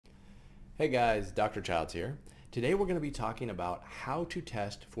Hey guys, Dr. Childs here. Today we're going to be talking about how to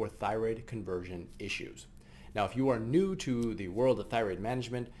test for thyroid conversion issues. Now, if you are new to the world of thyroid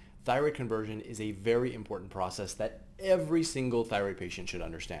management, thyroid conversion is a very important process that every single thyroid patient should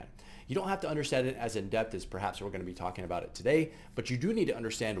understand. You don't have to understand it as in-depth as perhaps we're going to be talking about it today, but you do need to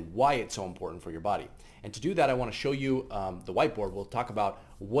understand why it's so important for your body. And to do that, I want to show you the whiteboard. We'll talk about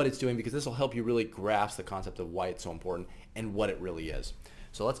what it's doing because this will help you really grasp the concept of why it's so important and what it really is.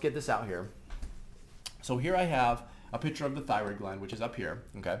 So let's get this out here. So here I have a picture of the thyroid gland, which is up here,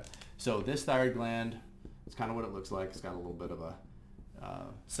 okay? So this thyroid gland, it's kind of what it looks like. It's got a little bit of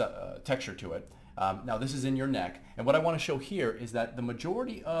a texture to it. Now this is in your neck, and what I want to show here is that the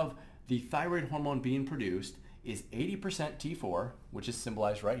majority of the thyroid hormone being produced is 80% T4, which is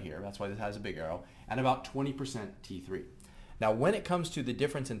symbolized right here. That's why this has a big arrow, and about 20% T3. Now when it comes to the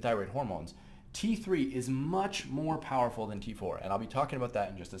difference in thyroid hormones, T3 is much more powerful than T4, and I'll be talking about that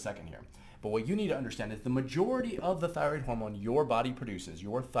in just a second here. But what you need to understand is the majority of the thyroid hormone your body produces,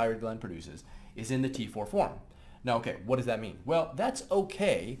 your thyroid gland produces, is in the T4 form. Now, okay, what does that mean? Well, that's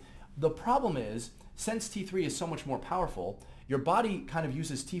okay. The problem is, since T3 is so much more powerful, your body kind of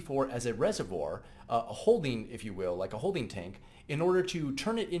uses T4 as a reservoir, a holding, if you will, like a holding tank, in order to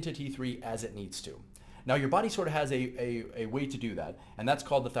turn it into T3 as it needs to. Now, your body sort of has a way to do that, and that's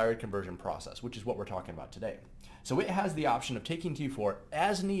called the thyroid conversion process, which is what we're talking about today. So it has the option of taking T4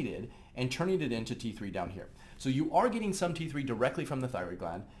 as needed and turning it into T3 down here. So you are getting some T3 directly from the thyroid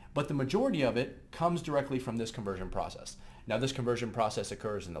gland, but the majority of it comes directly from this conversion process. Now, this conversion process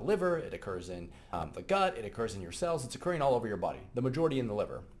occurs in the liver, it occurs in the gut, it occurs in your cells, it's occurring all over your body, the majority in the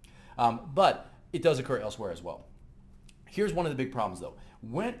liver. But it does occur elsewhere as well. Here's one of the big problems though.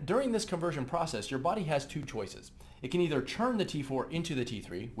 During this conversion process, your body has two choices. It can either turn the T4 into the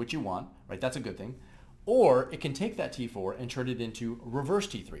T3, which you want, right? That's a good thing. Or it can take that T4 and turn it into reverse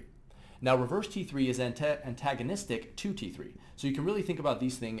T3. Now, reverse T3 is antagonistic to T3. So you can really think about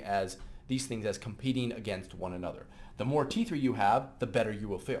these things as competing against one another. The more T3 you have, the better you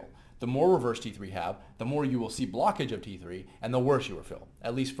will feel. The more reverse T3 you have, the more you will see blockage of T3 and the worse you will feel,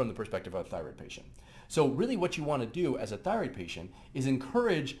 at least from the perspective of a thyroid patient. So really what you want to do as a thyroid patient is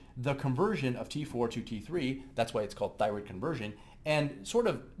encourage the conversion of T4 to T3, that's why it's called thyroid conversion, and sort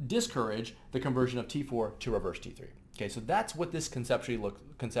of discourage the conversion of T4 to reverse T3. Okay, so that's what this conceptually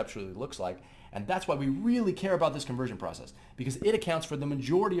looks like, and that's why we really care about this conversion process, because it accounts for the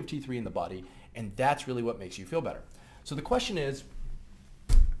majority of T3 in the body, and that's really what makes you feel better. So the question is,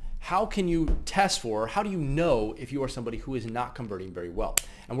 how can you test for, or how do you know if you are somebody who is not converting very well?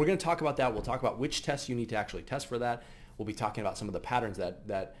 And we're going to talk about that. We'll talk about which tests you need to actually test for that. We'll be talking about some of the patterns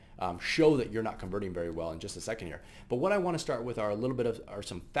that show that you're not converting very well in just a second here. But what I want to start with are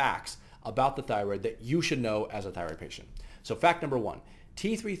some facts about the thyroid that you should know as a thyroid patient. So fact number one,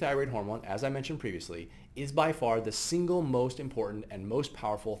 T3 thyroid hormone, as I mentioned previously, is by far the single most important and most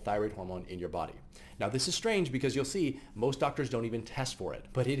powerful thyroid hormone in your body. Now, this is strange because you'll see most doctors don't even test for it,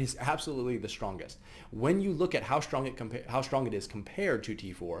 but it is absolutely the strongest. When you look at how strong it is compared to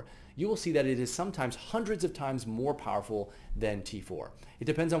T4, you will see that it is sometimes hundreds of times more powerful than T4. It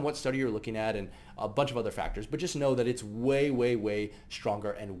depends on what study you're looking at and a bunch of other factors, but just know that it's way, way, way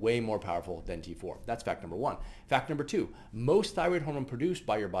stronger and way more powerful than T4. That's fact number one. Fact number two, most thyroid hormone produced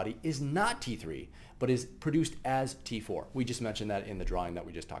by your body is not T3, but is produced as T4. We just mentioned that in the drawing that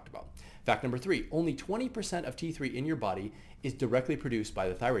we just talked about. Fact number three, only 20% of T3 in your body is directly produced by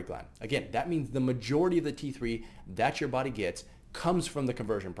the thyroid gland. Again, that means the majority of the T3 that your body gets comes from the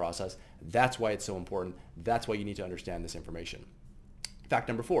conversion process. That's why it's so important. That's why you need to understand this information. Fact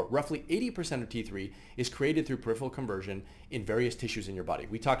number four, roughly 80% of T3 is created through peripheral conversion in various tissues in your body.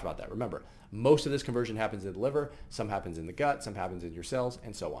 We talked about that. Remember, most of this conversion happens in the liver, some happens in the gut, some happens in your cells,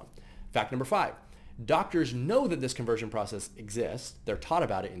 and so on. Fact number five, doctors know that this conversion process exists. They're taught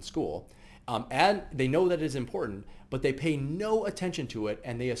about it in school, and they know that it is important, but they pay no attention to it,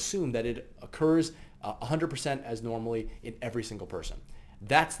 and they assume that it occurs 100% as normally in every single person.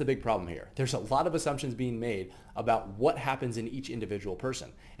 That's the big problem here. There's a lot of assumptions being made about what happens in each individual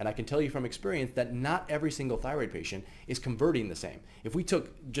person. And I can tell you from experience that not every single thyroid patient is converting the same. If we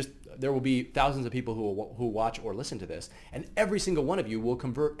took there will be thousands of people who watch or listen to this, and every single one of you will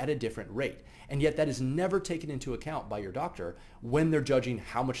convert at a different rate. And yet that is never taken into account by your doctor when they're judging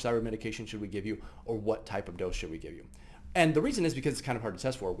how much thyroid medication should we give you or what type of dose should we give you. And the reason is because it's kind of hard to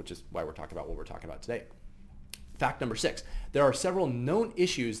test for, which is why we're talking about what we're talking about today. Fact number six, there are several known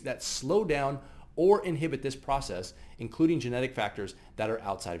issues that slow down or inhibit this process, including genetic factors that are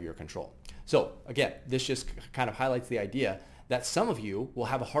outside of your control. So again, this just kind of highlights the idea that some of you will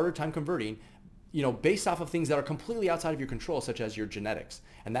have a harder time converting based off of things that are completely outside of your control, such as your genetics.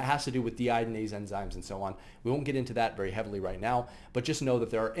 And that has to do with deiodinase enzymes and so on. We won't get into that very heavily right now, but just know that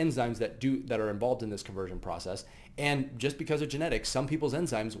there are enzymes that are involved in this conversion process. And just because of genetics, some people's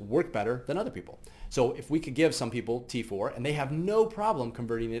enzymes work better than other people. So if we could give some people T4 and they have no problem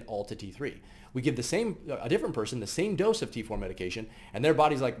converting it all to T3, we give a different person the same dose of T4 medication and their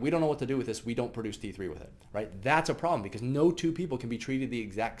body's like, we don't know what to do with this. We don't produce T3 with it, right? That's a problem because no two people can be treated the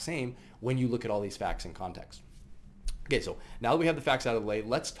exact same when you look at all these facts in context. Okay, so now that we have the facts out of the way,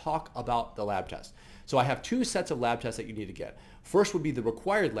 let's talk about the lab test. So I have two sets of lab tests that you need to get. First would be the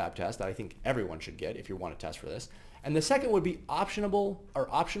required lab test that I think everyone should get if you want to test for this. And the second would be optional,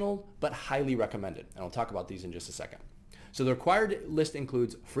 but highly recommended. And I'll talk about these in just a second. So the required list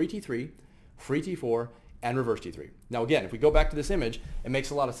includes free T3, free T4, and reverse T3. Now again, if we go back to this image, it makes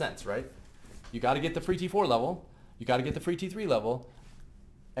a lot of sense, right? You got to get the free T4 level, you got to get the free T3 level,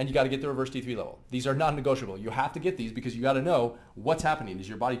 and you got to get the reverse T3 level. These are non-negotiable. You have to get these because you got to know what's happening. Is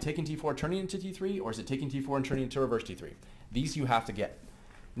your body taking T4, turning into T3, or is it taking T4 and turning into reverse T3? These you have to get.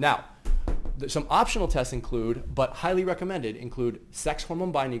 Now, some optional tests include, but highly recommended, include sex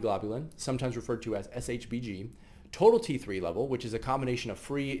hormone binding globulin, sometimes referred to as SHBG, total T3 level, which is a combination of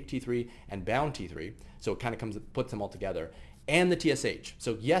free T3 and bound T3, so it kind of puts them all together, and the TSH.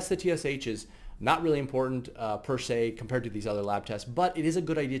 So yes, the TSH is not really important per se compared to these other lab tests, but it is a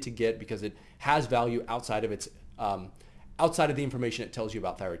good idea to get because it has value outside of outside of the information it tells you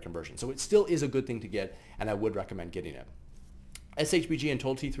about thyroid conversion. So it still is a good thing to get, and I would recommend getting it. SHBG and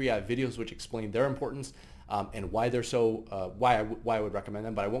total T3, I have videos which explain their importance and why they're so why I would recommend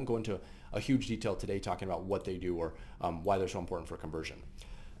them, but I won't go into a huge detail today talking about what they do or why they're so important for conversion.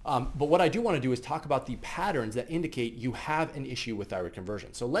 But what I do want to do is talk about the patterns that indicate you have an issue with thyroid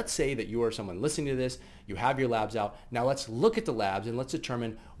conversion. So let's say that you are someone listening to this, you have your labs out. Now let's look at the labs and let's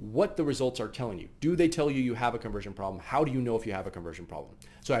determine what the results are telling you. Do they tell you you have a conversion problem? How do you know if you have a conversion problem?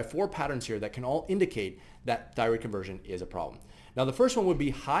 So I have 4 patterns here that can all indicate that thyroid conversion is a problem. Now the first one would be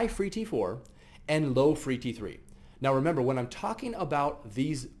high free T4 and low free T3. Now remember, when I'm talking about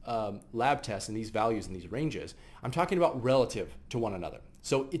these lab tests and these values and these ranges, I'm talking about relative to one another.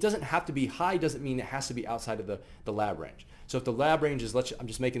 So it doesn't have to be high, doesn't mean it has to be outside of the lab range. So if the lab range is, I'm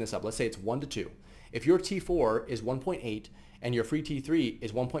just making this up, let's say it's 1 to 2. If your T4 is 1.8 and your free T3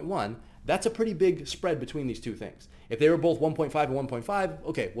 is 1.1, that's a pretty big spread between these two things. If they were both 1.5 and 1.5,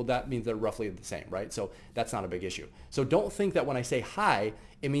 okay, well that means they're roughly the same, right? So that's not a big issue. So don't think that when I say high,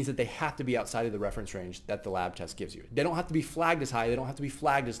 it means that they have to be outside of the reference range that the lab test gives you. They don't have to be flagged as high, they don't have to be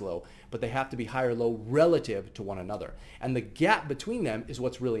flagged as low, but they have to be high or low relative to one another. And the gap between them is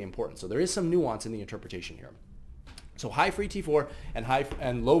what's really important. So there is some nuance in the interpretation here. So high free T4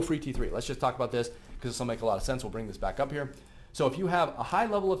 and low free T3. Let's just talk about this because this will make a lot of sense. We'll bring this back up here. So if you have a high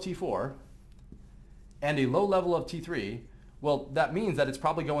level of T4 and a low level of T3, well, that means that it's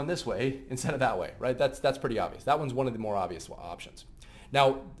probably going this way instead of that way, right? That's pretty obvious. That one's one of the more obvious options.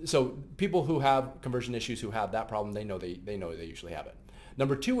 Now, so people who have conversion issues who have that problem, they know they usually have it.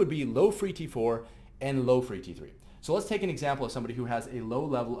 Number 2 would be low free T4 and low free T3. So let's take an example of somebody who has a low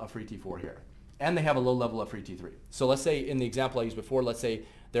level of free T4 here, and they have a low level of free T3. So let's say in the example I used before, let's say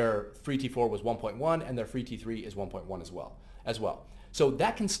their free T4 was 1.1 and their free T3 is 1.1 as well. So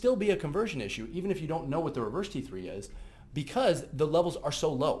that can still be a conversion issue even if you don't know what the reverse T3 is, because the levels are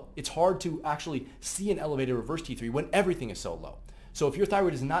so low. It's hard to actually see an elevated reverse T3 when everything is so low. So if your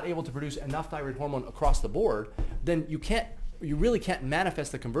thyroid is not able to produce enough thyroid hormone across the board, then you really can't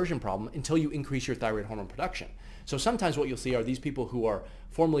manifest the conversion problem until you increase your thyroid hormone production. So sometimes what you'll see are these people who are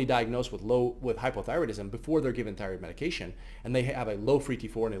formally diagnosed with hypothyroidism before they're given thyroid medication, and they have a low free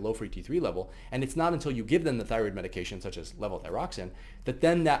T4 and a low free T3 level, and it's not until you give them the thyroid medication such as levothyroxine that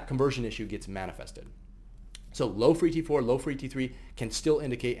then that conversion issue gets manifested. So low free T4, low free T3 can still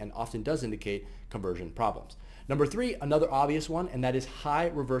indicate and often does indicate conversion problems. Number 3, another obvious one, and that is high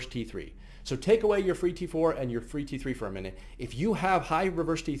reverse T3. So take away your free T4 and your free T3 for a minute. If you have high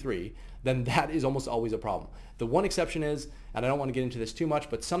reverse T3, then that is almost always a problem. The one exception is, and I don't want to get into this too much,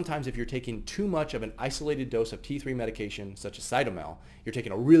 but sometimes if you're taking too much of an isolated dose of T3 medication, such as Cytomel, you're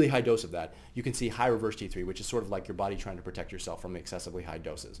taking a really high dose of that, you can see high reverse T3, which is sort of like your body trying to protect yourself from excessively high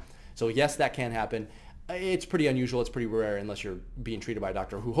doses. So yes, that can happen. It's pretty unusual, it's pretty rare unless you're being treated by a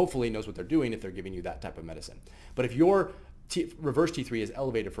doctor who hopefully knows what they're doing if they're giving you that type of medicine. But if your reverse T3 is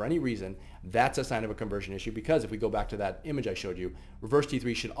elevated for any reason, that's a sign of a conversion issue, because if we go back to that image I showed you, reverse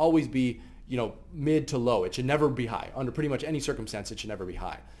T3 should always be, mid to low. It should never be high. Under pretty much any circumstance, it should never be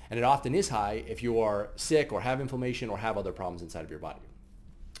high. And it often is high if you are sick or have inflammation or have other problems inside of your body.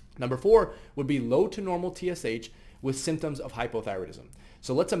 Number 4 would be low to normal TSH with symptoms of hypothyroidism.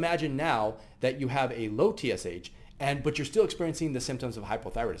 So let's imagine now that you have a low TSH, but you're still experiencing the symptoms of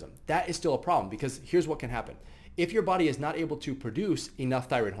hypothyroidism. That is still a problem, because here's what can happen. If your body is not able to produce enough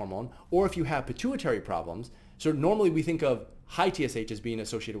thyroid hormone, or if you have pituitary problems, so normally we think of high TSH as being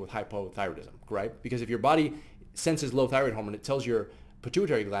associated with hypothyroidism, right? Because if your body senses low thyroid hormone, it tells your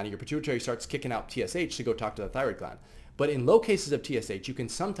pituitary gland, and your pituitary starts kicking out TSH to go talk to the thyroid gland. But in low cases of TSH, you can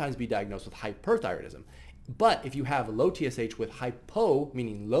sometimes be diagnosed with hyperthyroidism. But if you have low TSH with hypo,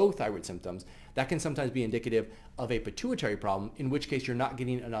 meaning low thyroid symptoms, that can sometimes be indicative of a pituitary problem, in which case you're not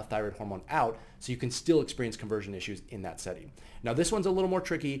getting enough thyroid hormone out, so you can still experience conversion issues in that setting. Now, this one's a little more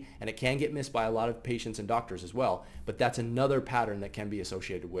tricky, and it can get missed by a lot of patients and doctors as well, but that's another pattern that can be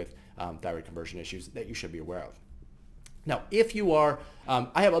associated with thyroid conversion issues that you should be aware of. Now, if you are,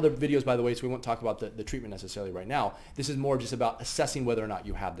 I have other videos, by the way, so we won't talk about the treatment necessarily right now. This is more just about assessing whether or not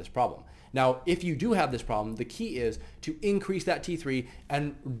you have this problem. Now, if you do have this problem, the key is to increase that T3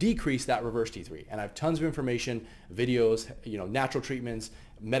 and decrease that reverse T3. And I have tons of information, videos, natural treatments,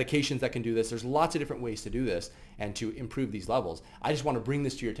 medications that can do this. There's lots of different ways to do this and to improve these levels. I just want to bring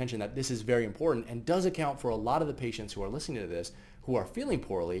this to your attention that this is very important and does account for a lot of the patients who are listening to this who are feeling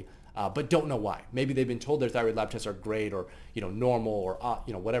poorly, but don't know why. Maybe they've been told their thyroid lab tests are great, or normal, or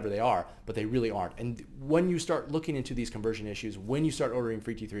whatever they are, but they really aren't. And when you start looking into these conversion issues, when you start ordering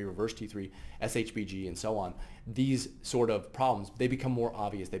free T3, reverse T3, SHBG, and so on, these sort of problems, they become more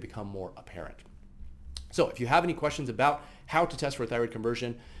obvious, they become more apparent. So if you have any questions about how to test for thyroid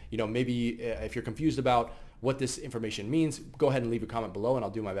conversion, maybe if you're confused about what this information means, go ahead and leave a comment below, and I'll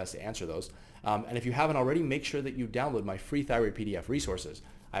do my best to answer those. And if you haven't already, make sure that you download my free thyroid PDF resources.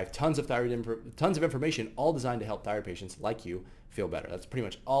 I have tons of information, all designed to help thyroid patients like you feel better. That's pretty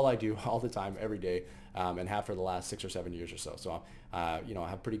much all I do all the time, every day, and have for the last 6 or 7 years or so. So, I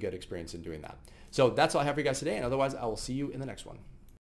have pretty good experience in doing that. So that's all I have for you guys today, and otherwise I will see you in the next one.